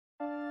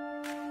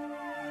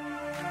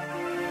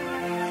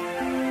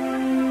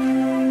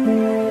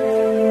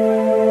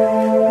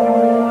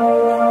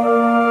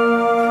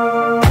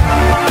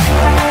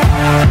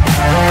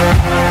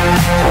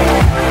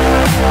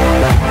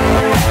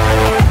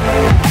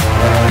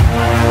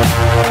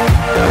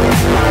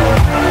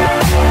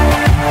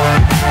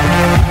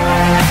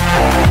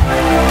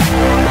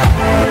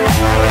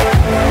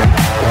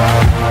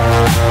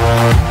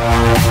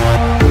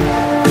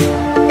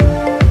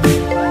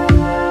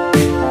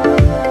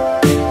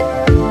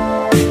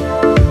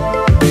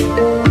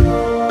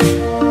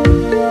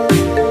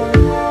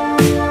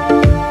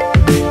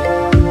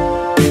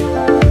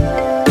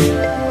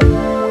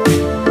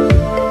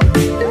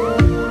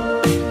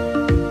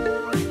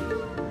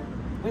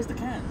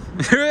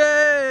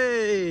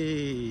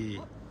Hooray!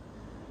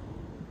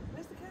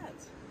 Where's the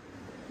cats?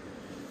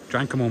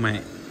 Drank them all,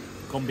 mate.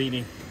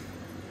 Combini.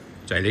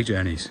 J League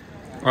journeys.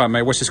 All right,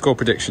 mate. What's your score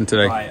prediction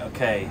today? Right.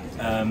 Okay.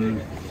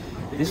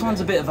 This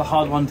one's a bit of a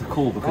hard one to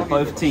call because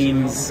both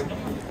teams,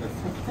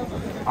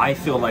 I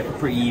feel like, are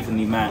pretty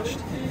evenly matched.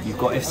 You've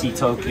got FC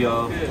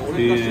Tokyo,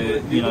 who,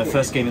 you know,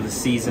 first game of the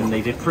season,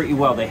 they did pretty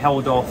well. They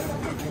held off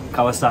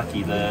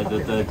Kawasaki,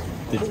 the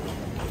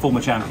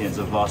former champions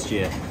of last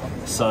year.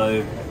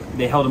 So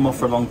they held them off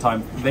for a long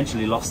time,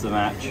 eventually lost the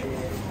match.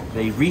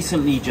 They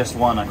recently just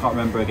won, I can't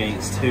remember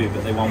against who,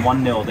 but they won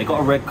 1-0. They got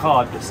a red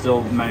card, but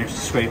still managed to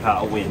scrape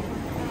out a win.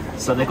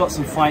 So they got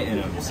some fight in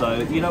them. So,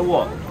 you know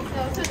what?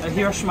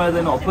 Hiroshima,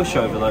 they're not a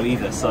pushover though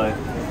either. So,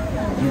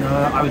 you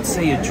know, I would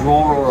say a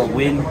draw or a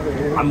win.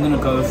 I'm going to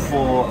go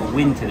for a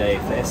win today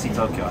for FC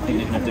Tokyo. I think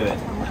they're going to do it.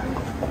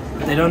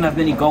 But they don't have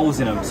many goals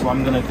in them, so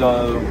I'm going to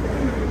go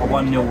a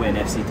 1-0 win,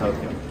 FC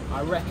Tokyo.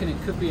 I reckon it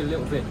could be a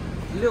little bit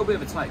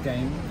of a tight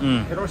game.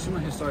 Hiroshima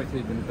historically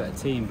have been a better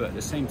team, but at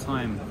the same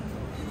time,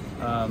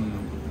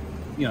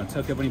 you know,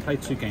 Tokyo have only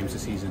played 2 games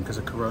this season because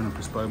of Corona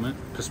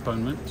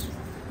postponement,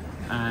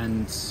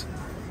 and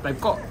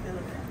they've got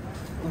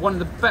one of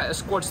the better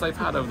squads they've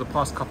had over the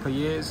past couple of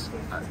years.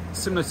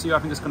 Similar to you, I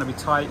think it's going to be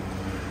tight.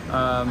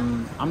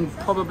 I'm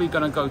probably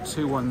going to go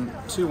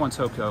 2-1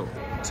 Tokyo.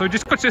 So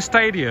just got to the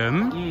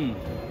stadium.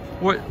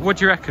 What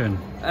do you reckon?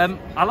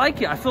 I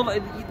like it. I feel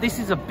like this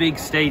is a big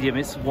stadium.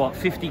 It's what,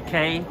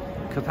 50k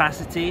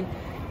capacity.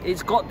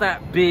 It's got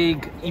that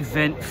big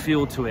event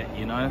feel to it,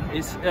 you know.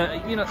 It's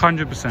you know,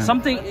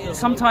 100%.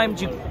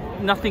 Sometimes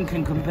nothing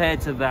can compare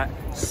to that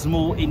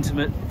small,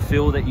 intimate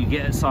feel that you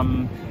get at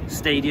some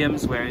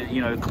stadiums where,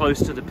 you know, close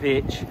to the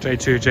pitch.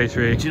 J2,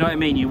 J3. Do you know what I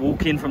mean? You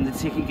walk in from the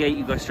ticket gate,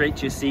 you go straight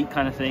to your seat,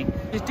 kind of thing.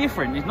 It's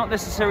different. It's not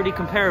necessarily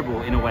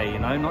comparable in a way, you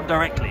know, not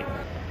directly.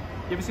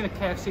 You ever seen a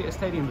KFC at a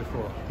stadium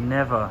before?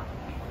 Never.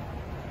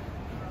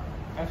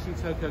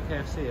 FC Tokyo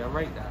KFC. I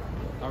rate that.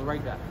 I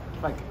rate that.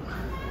 Like,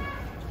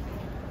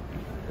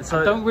 so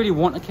I don't really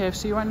want a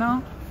KFC right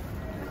now,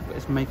 but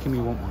it's making me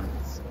want one.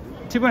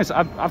 To be honest,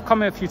 I've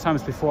come here a few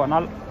times before, and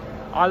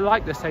I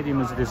like the stadium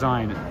as a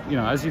design. You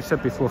know, as you've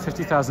said before,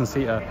 50,000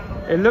 seater.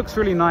 It looks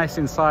really nice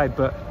inside,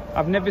 but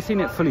I've never seen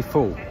it fully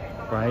full,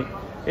 right?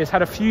 It's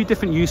had a few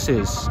different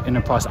uses in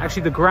the past.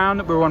 Actually, the ground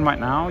that we're on right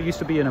now used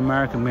to be an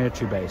American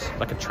military base,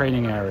 like a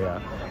training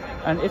area.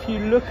 And if you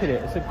look at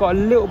it, it's got a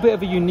little bit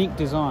of a unique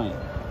design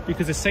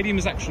because the stadium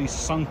is actually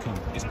sunken.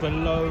 It's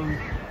below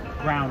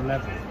ground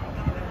level.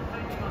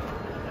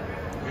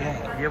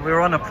 yeah,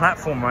 we're on a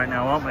platform right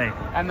now, aren't we?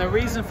 And the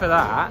reason for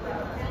that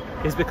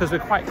is because we're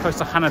quite close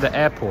to Haneda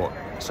Airport.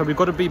 So we've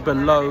got to be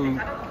below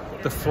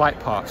the flight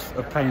paths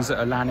of planes that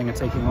are landing and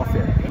taking off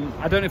here.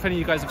 I don't know if any of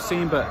you guys have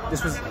seen, but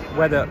this was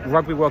where the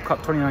Rugby World Cup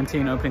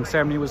 2019 opening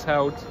ceremony was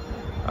held.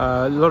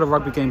 A lot of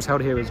rugby games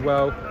held here as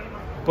well.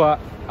 But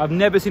I've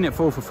never seen it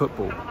full for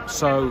football.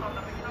 So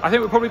I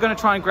think we're probably going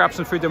to try and grab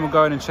some food, then we'll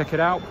go in and check it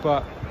out.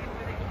 But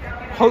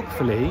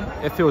hopefully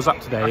it fills up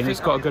today and it's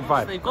got a good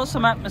vibe. They've got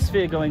some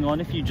atmosphere going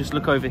on if you just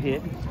look over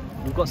here.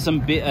 We've got some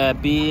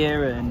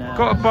beer and...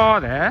 got a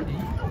bar there.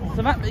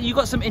 You've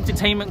got some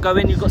entertainment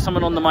going, you've got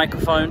someone on the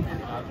microphone.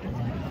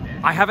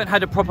 I haven't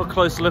had a proper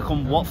close look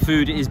on what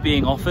food is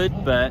being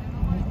offered, but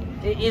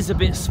it is a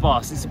bit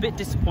sparse. It's a bit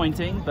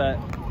disappointing, but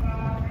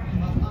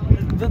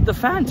the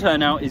fan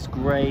turnout is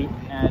great,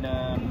 and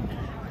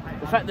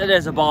the fact that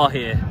there's a bar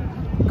here,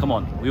 come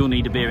on, we all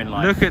need a beer in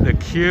life. Look at the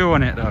queue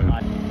on it though.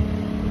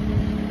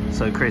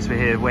 So Chris, we're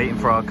here waiting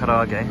for our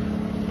karage.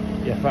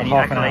 Yeah, for Any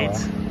half an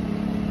accolades?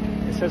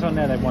 hour. It says on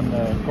there they won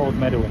the gold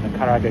medal in the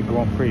Karage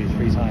Grand Prix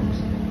 3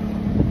 times.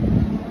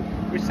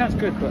 Which sounds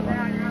good, but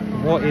like,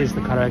 what is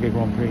the Karage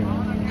Grand Prix,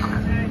 man?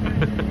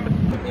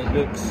 It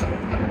looks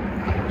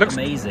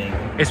amazing.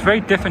 It's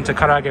very different to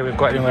karage we've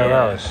got anywhere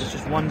else. It's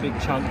just one big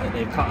chunk that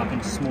they've cut up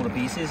into smaller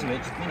pieces,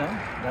 which, you know,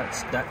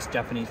 that's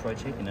Japanese fried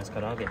chicken, that's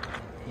karage.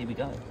 Here we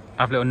go.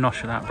 Have a little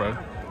nosh of that, bro.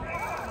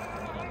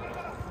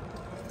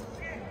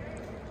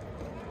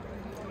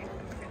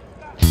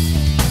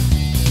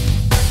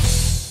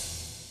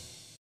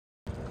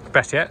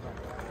 Best yet?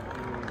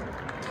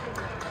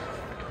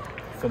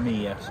 For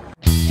me, yes.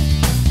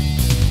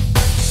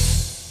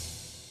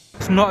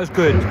 It's not as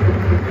good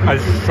as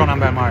Shonan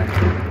Mari.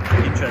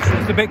 Interesting.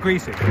 It's a bit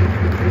greasy.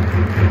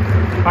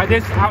 Like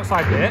this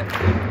outside bit,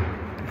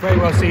 very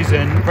well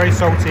seasoned, very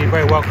salty,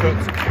 very well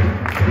cooked.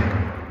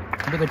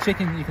 But the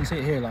chicken, you can see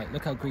it here, like,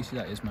 look how greasy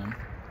that is, man.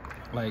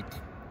 Like,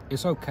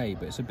 it's okay,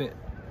 but it's a bit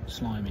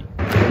slimy.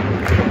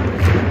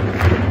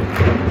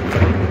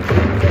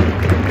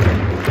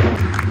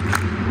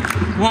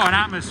 What an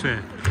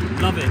atmosphere.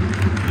 Love it.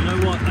 You know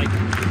what, like,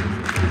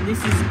 this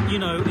is, you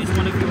know, it's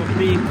one of your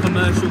big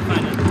commercial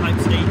kind of type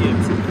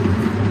stadiums.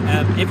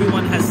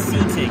 Everyone has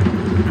seating,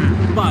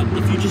 but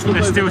if you just look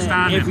over still there,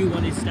 standing.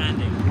 everyone is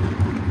standing.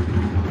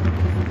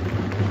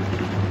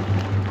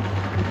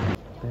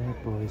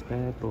 Bad boys,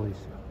 bad boys.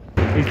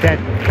 He's dead.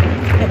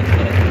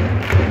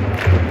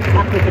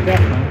 Tackled to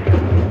death,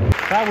 man.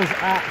 That was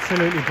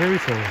absolutely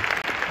brutal.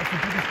 the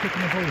biggest kick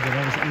in the balls I've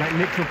ever seen. Like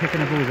literal kick in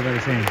the balls I've ever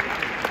seen.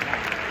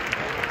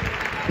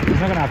 He's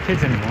not going to have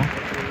kids anymore.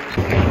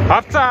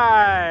 Half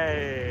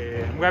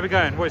time! Where are we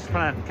going? What's the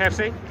plan?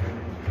 KFC?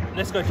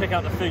 Let's go check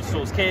out the food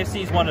stalls.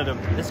 KFC is one of them.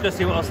 Let's go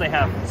see what else they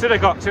have. See what they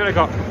got, see what they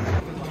got.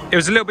 It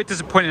was a little bit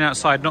disappointing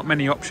outside, not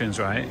many options,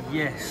 right?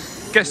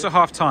 Yes. Gets to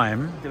half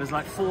time. There was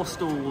like 4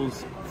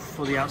 stalls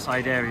for the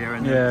outside area,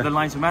 and the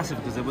lines were massive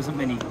because there wasn't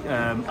many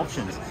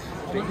options.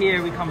 But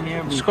here we come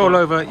here. Scroll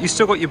over. You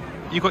still got your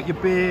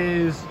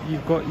beers.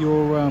 You've got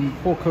your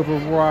pork over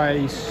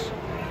rice.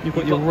 You've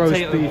got your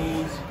roast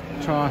beef,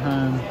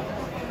 charhan.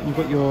 You've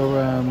got your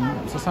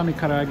sasami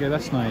karaage.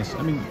 That's nice.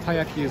 I mean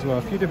taiyaki as well.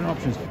 A few different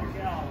options.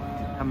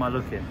 How am I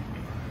looking?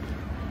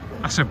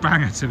 That's a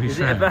banger, to be fair. Is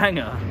it a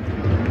banger?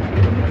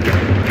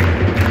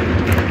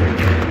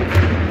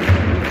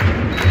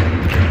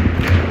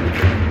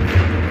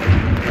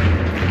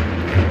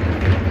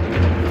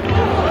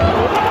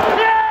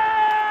 Yes!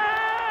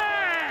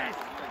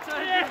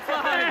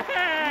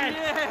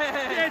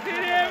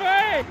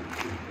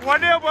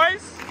 1-0,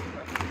 boys.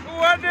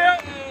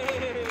 1-0.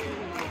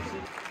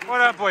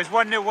 What up, boys?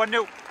 1-0,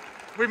 1-0.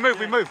 We move.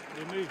 We move.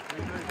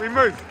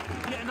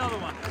 Get another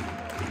one.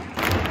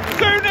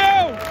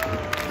 2-0.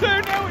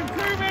 2-0 in 2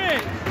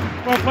 minutes.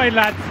 Well played,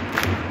 lads.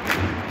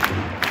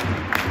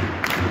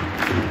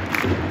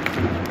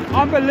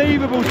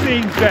 Unbelievable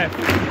scenes, Jeff.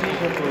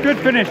 Good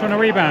finish on a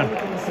rebound.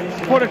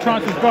 What a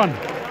chance was gone.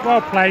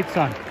 Well played,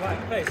 son. Right,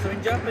 okay, so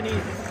in Japanese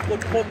it's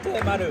called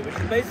kotte maru, which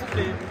is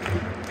basically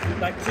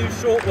like 2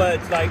 short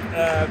words like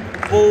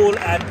ball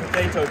and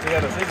potato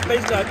together. So it's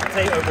basically like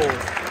potato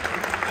balls.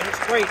 And it's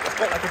great, it's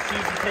got like a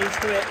cheesy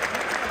taste to it.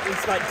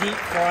 It's like deep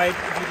fried,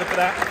 if you look at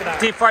that.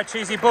 Deep fried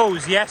cheesy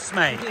balls, yes,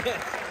 mate. Yes.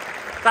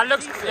 That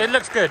looks, it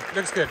looks good,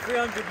 looks good.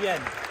 300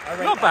 yen. I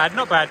rate Not that. bad,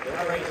 not bad.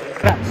 I rate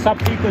it. That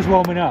sub-keeper's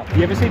warming up.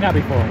 You ever seen that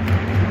before?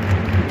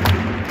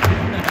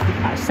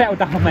 Settle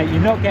down, mate.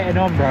 You're not getting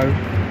on, bro.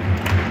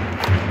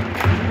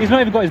 He's not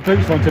even got his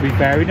boots on, to be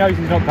fair. He knows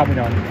he's not coming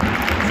on.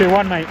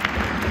 2-1, mate.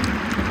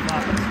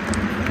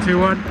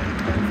 2-1.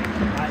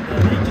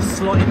 They just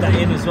slotted that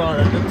in as well.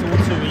 That looked all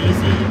too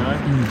easy, you know.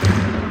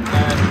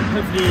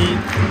 Hopefully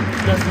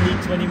it doesn't lead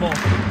to any more.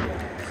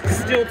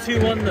 Still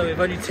 2-1 though, with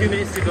only 2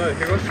 minutes to go.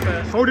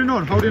 Hiroshima. Holding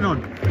on, holding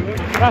on.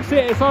 That's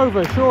it, it's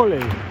over,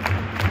 surely.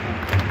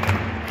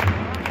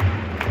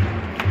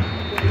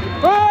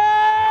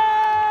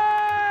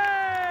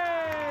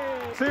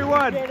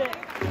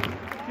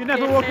 2-1. You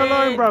never walk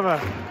alone, brother.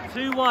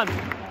 2-1.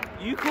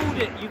 You called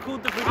it. You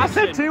called the prediction. I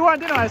said 2-1,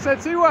 didn't I? I said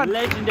 2-1.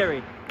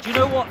 Legendary. Do you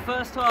know what?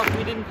 First half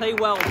we didn't play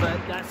well, but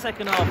that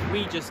second half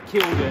we just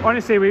killed it.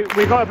 Honestly, we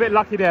got a bit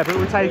lucky there, but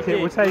we'll take it.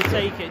 We'll take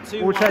it.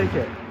 2-1. We'll take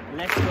it.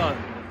 Let's go.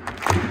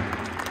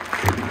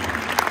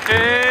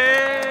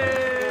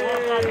 Hey!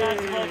 Well done,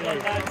 lads. Well done,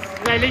 lads.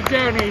 Daily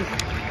journeys.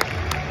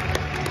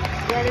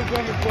 Daily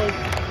journeys, boys.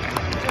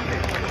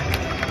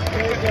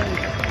 Daily journeys.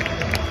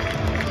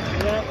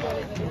 Yeah.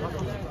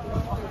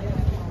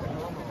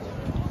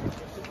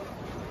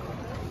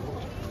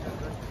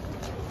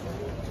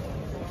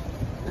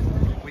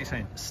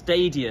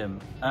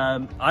 Stadium,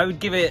 I would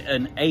give it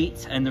an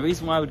 8, and the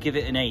reason why I would give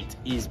it an 8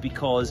 is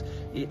because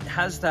it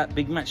has that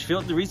big match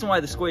feel. The reason why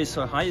the score is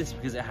so high is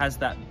because it has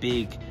that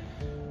big,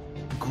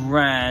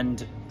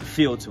 grand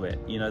feel to it.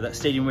 You know, that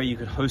stadium where you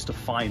could host a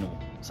final,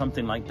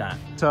 something like that.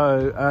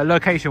 So,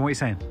 location, what are you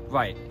saying?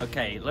 Right,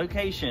 okay,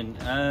 location.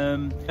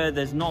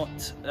 There's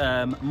not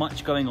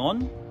much going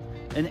on.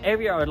 An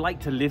area I would like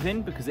to live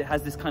in because it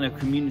has this kind of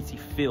community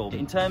feel.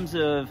 In terms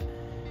of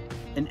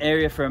an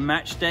area for a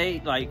match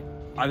day, like,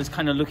 I was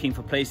kind of looking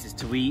for places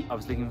to eat, I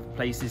was looking for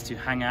places to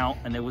hang out,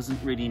 and there wasn't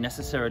really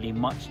necessarily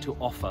much to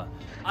offer.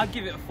 I'd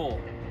give it a 4.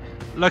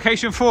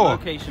 Location 4?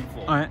 Location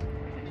 4.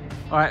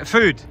 Alright,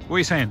 food, what are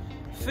you saying?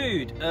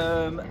 Food,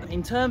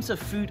 in terms of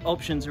food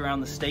options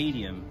around the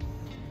stadium,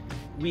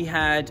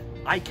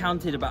 I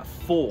counted about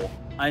 4,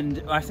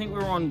 and I think we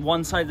were on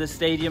one side of the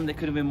stadium, there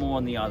could have been more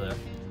on the other.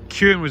 The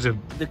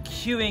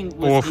queuing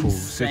was awful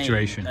insane.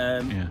 Situation.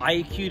 Yeah.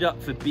 I queued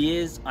up for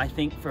beers, I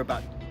think for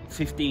about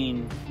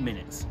 15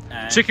 minutes.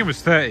 Chicken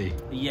was 30.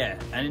 Yeah,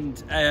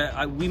 and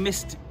we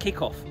missed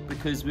kickoff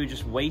because we were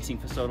just waiting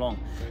for so long.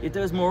 If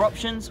there was more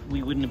options,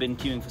 we wouldn't have been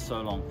queuing for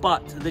so long.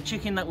 But the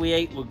chicken that we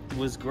ate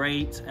was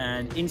great,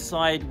 and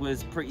inside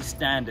was pretty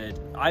standard.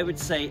 I would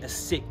say a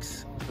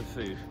 6 for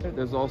food.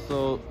 There's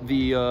also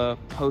the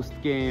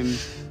post-game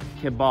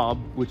kebab,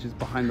 which is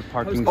behind the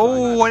parking.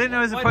 Oh, I didn't know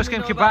there was a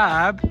post-game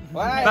kebab.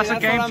 That's a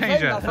game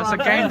changer. That's a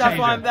game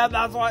changer.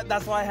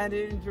 That's why I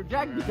handed it into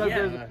Jack, because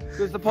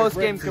there's the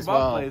post-game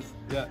kebab place.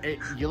 Yeah.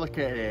 You look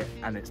at it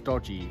and it's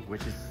dodgy,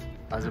 which is,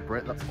 as a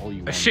Brit, that's all you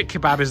want. A shit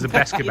kebab is the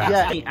best kebab.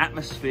 Yeah. The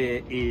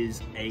atmosphere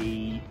is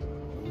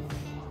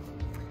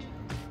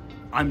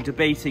I'm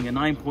debating a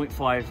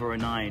 9.5 or a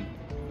 9.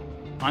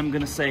 I'm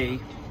gonna say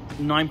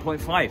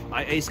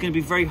 9.5. It's gonna be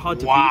very hard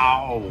to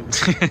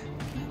beat that.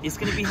 It's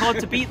going to be hard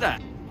to beat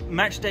that.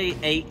 Match day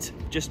 8,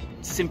 just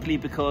simply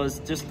because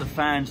just the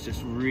fans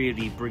just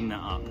really bring that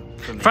up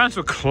for me. Fans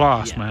were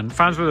class, man.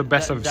 Fans were the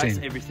best I've That's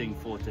seen. everything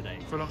for today.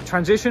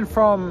 Transition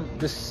from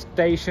the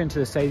station to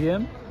the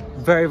stadium,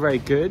 very, very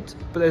good.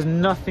 But there's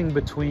nothing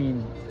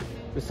between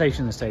the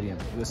station and the stadium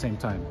at the same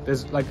time.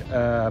 There's like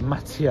a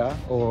matya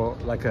or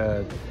like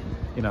a,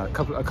 you know, a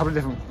couple of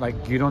different like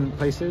gyudon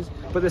places.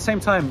 But at the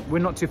same time, we're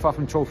not too far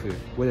from Chofu,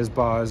 where there's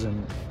bars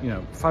and, you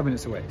know, 5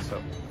 minutes away.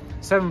 So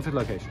 7th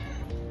location.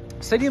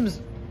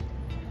 Stadium's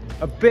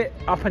a bit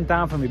up and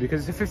down for me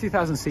because it's a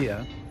 50,000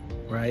 seater,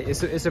 right?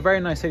 It's a very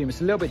nice stadium.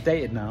 It's a little bit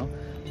dated now,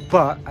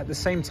 but at the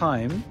same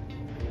time,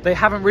 they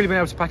haven't really been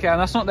able to pack it out,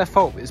 and that's not their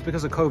fault. It's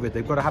because of COVID.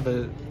 They've got to have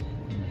a,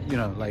 you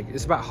know, like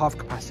it's about half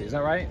capacity. Is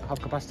that right?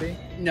 Half capacity?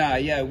 Nah,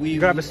 yeah, we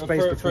gotta have a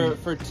space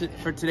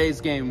for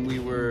today's game. We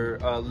were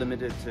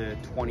limited to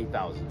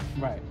 20,000.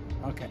 Right.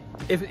 Okay.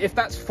 If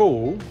that's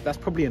full, that's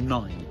probably a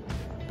 9.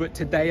 But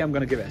today I'm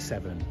gonna give it a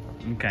 7.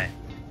 Okay.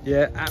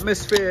 Yeah,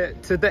 atmosphere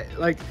today.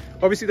 Like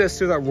obviously there's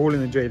still that rule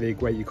in the J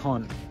League where you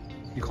can't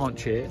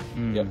cheer,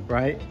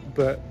 right?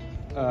 But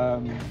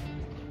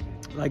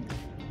like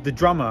the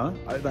drummer,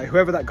 like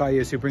whoever that guy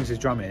is who brings his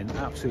drum in,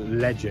 absolute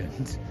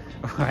legend,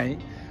 right?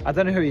 I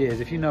don't know who he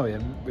is. If you know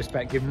him,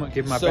 respect. Give him my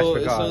best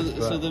regards.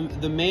 So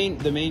the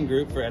main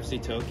group for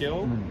FC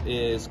Tokyo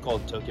is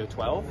called Tokyo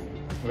 12,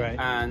 right?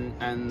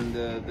 And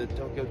the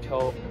Tokyo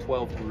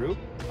 12 group,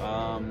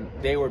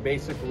 they were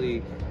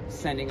basically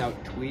sending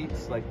out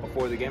tweets like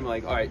before the game,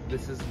 like, all right,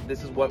 this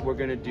is what we're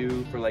gonna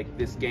do for like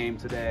this game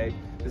today.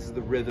 This is the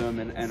rhythm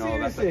and all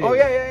that stuff. Oh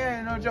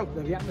yeah, no joke.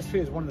 The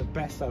atmosphere is one of the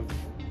best I've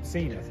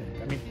seen. I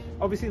think. I mean,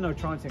 obviously no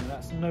chanting.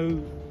 That's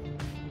no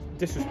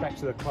disrespect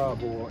to the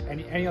club or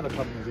any other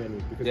club in the J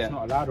League because it's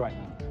not allowed right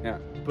now. Yeah.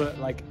 But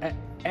like at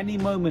any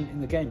moment in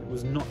the game, it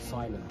was not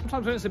silent.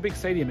 Sometimes when it's a big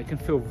stadium, it can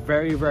feel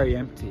very, very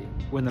empty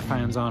when the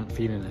fans aren't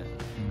feeling it.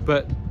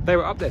 But they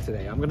were up there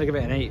today. I'm going to give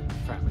it an 8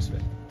 for atmosphere.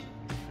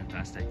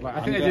 Fantastic. Like,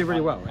 I think they did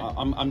really well. Right?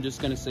 I'm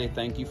just gonna say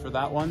thank you for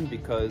that one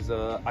because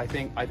I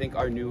think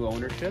our new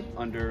ownership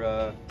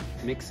under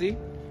Mixi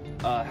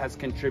has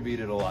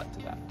contributed a lot to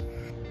that.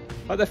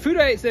 Like the food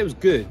I ate today was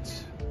good,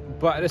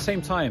 but at the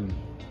same time,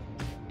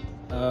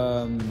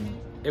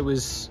 it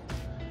was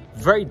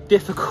very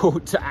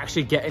difficult to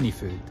actually get any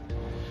food.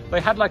 They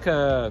had like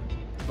a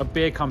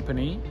beer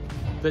company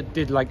that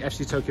did like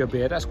FC Tokyo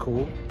beer. That's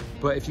cool.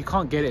 But if you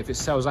can't get it, if it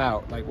sells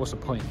out, like what's the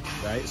point,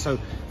 right? So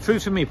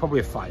food for me, probably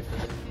a 5.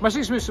 Most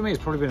experience for me has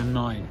probably been a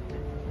 9,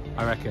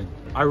 I reckon.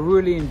 I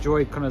really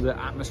enjoyed kind of the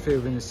atmosphere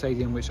within the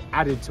stadium, which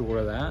added to all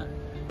of that.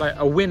 Like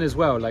a win as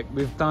well. Like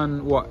we've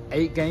done, what,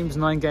 8 games,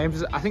 9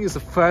 games? I think it's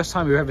the first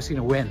time we've ever seen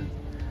a win.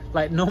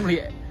 Like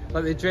normally,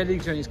 like the J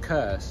League journey's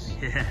curse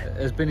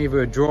has been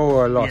either a draw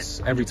or a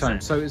loss every time.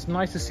 So it's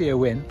nice to see a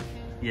win.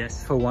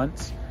 Yes. For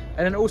once.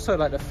 And then also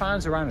like the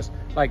fans around us,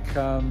 like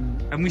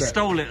and we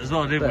stole it as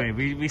well, didn't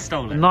we? We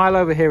stole it. Niall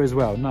over here as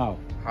well. No.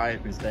 Hi,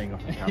 I've been staying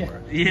off the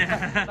camera.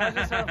 Yeah.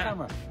 On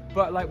camera.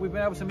 But like we've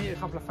been able to meet a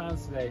couple of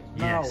fans today.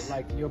 Niall,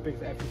 like you're a big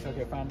FC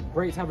Tokyo fan.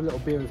 Great to have a little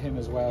beer with him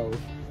as well.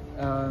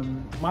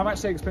 My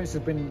match day experience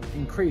has been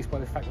increased by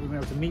the fact that we've been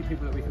able to meet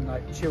people that we can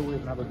like chill with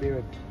and have a beer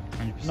with.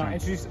 100%. No,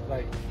 introduce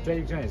like J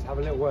League Journeys, have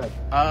a little word.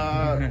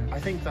 I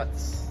think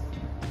that's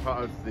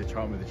part of the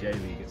charm of the J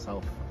League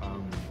itself.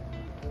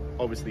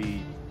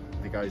 Obviously,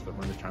 the guys that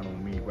run this channel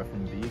and me, we're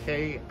from the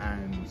UK,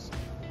 and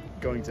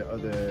going to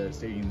other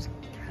stadiums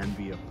can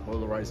be a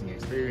polarizing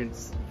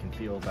experience. You can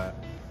feel that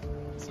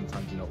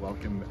sometimes you're not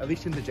welcome, at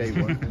least in the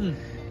J1.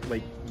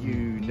 Like, you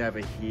never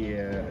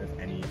hear of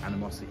any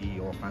animosity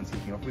or fans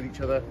kicking off with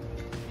each other.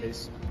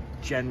 It's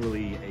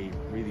generally a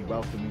really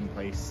welcoming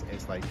place.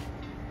 It's like,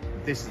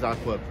 this is our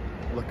club,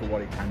 look at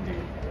what it can do.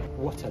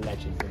 What a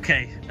legend.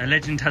 Okay, a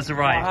legend has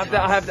arrived.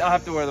 I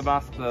have to wear the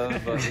mask though.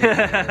 But,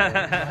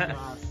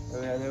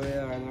 There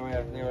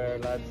we are,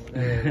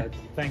 lads.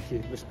 Thank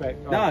you,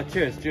 respect. No,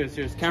 cheers.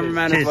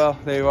 Cameraman as well.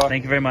 There you are.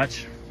 Thank you very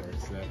much.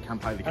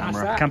 Kanpai the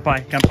camera.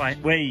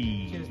 Kanpai.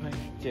 Way. Cheers, mate.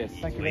 Cheers.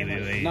 Thank you very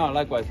much. No,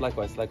 likewise.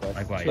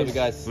 Love you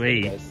guys.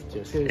 Wait.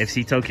 Cheers.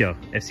 FC Tokyo.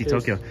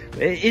 Tokyo.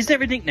 Is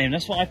there a nickname?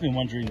 That's what I've been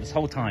wondering this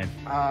whole time.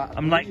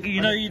 I'm like,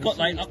 you know, you got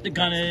like up the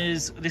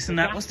gunners, this and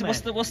that. What's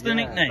the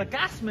nickname? The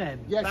Gasmen.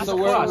 Yeah, so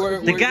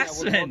we're the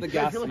Gasmen. the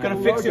Gasmen.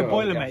 Gonna fix your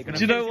boiler, mate. Do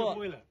you know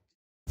what?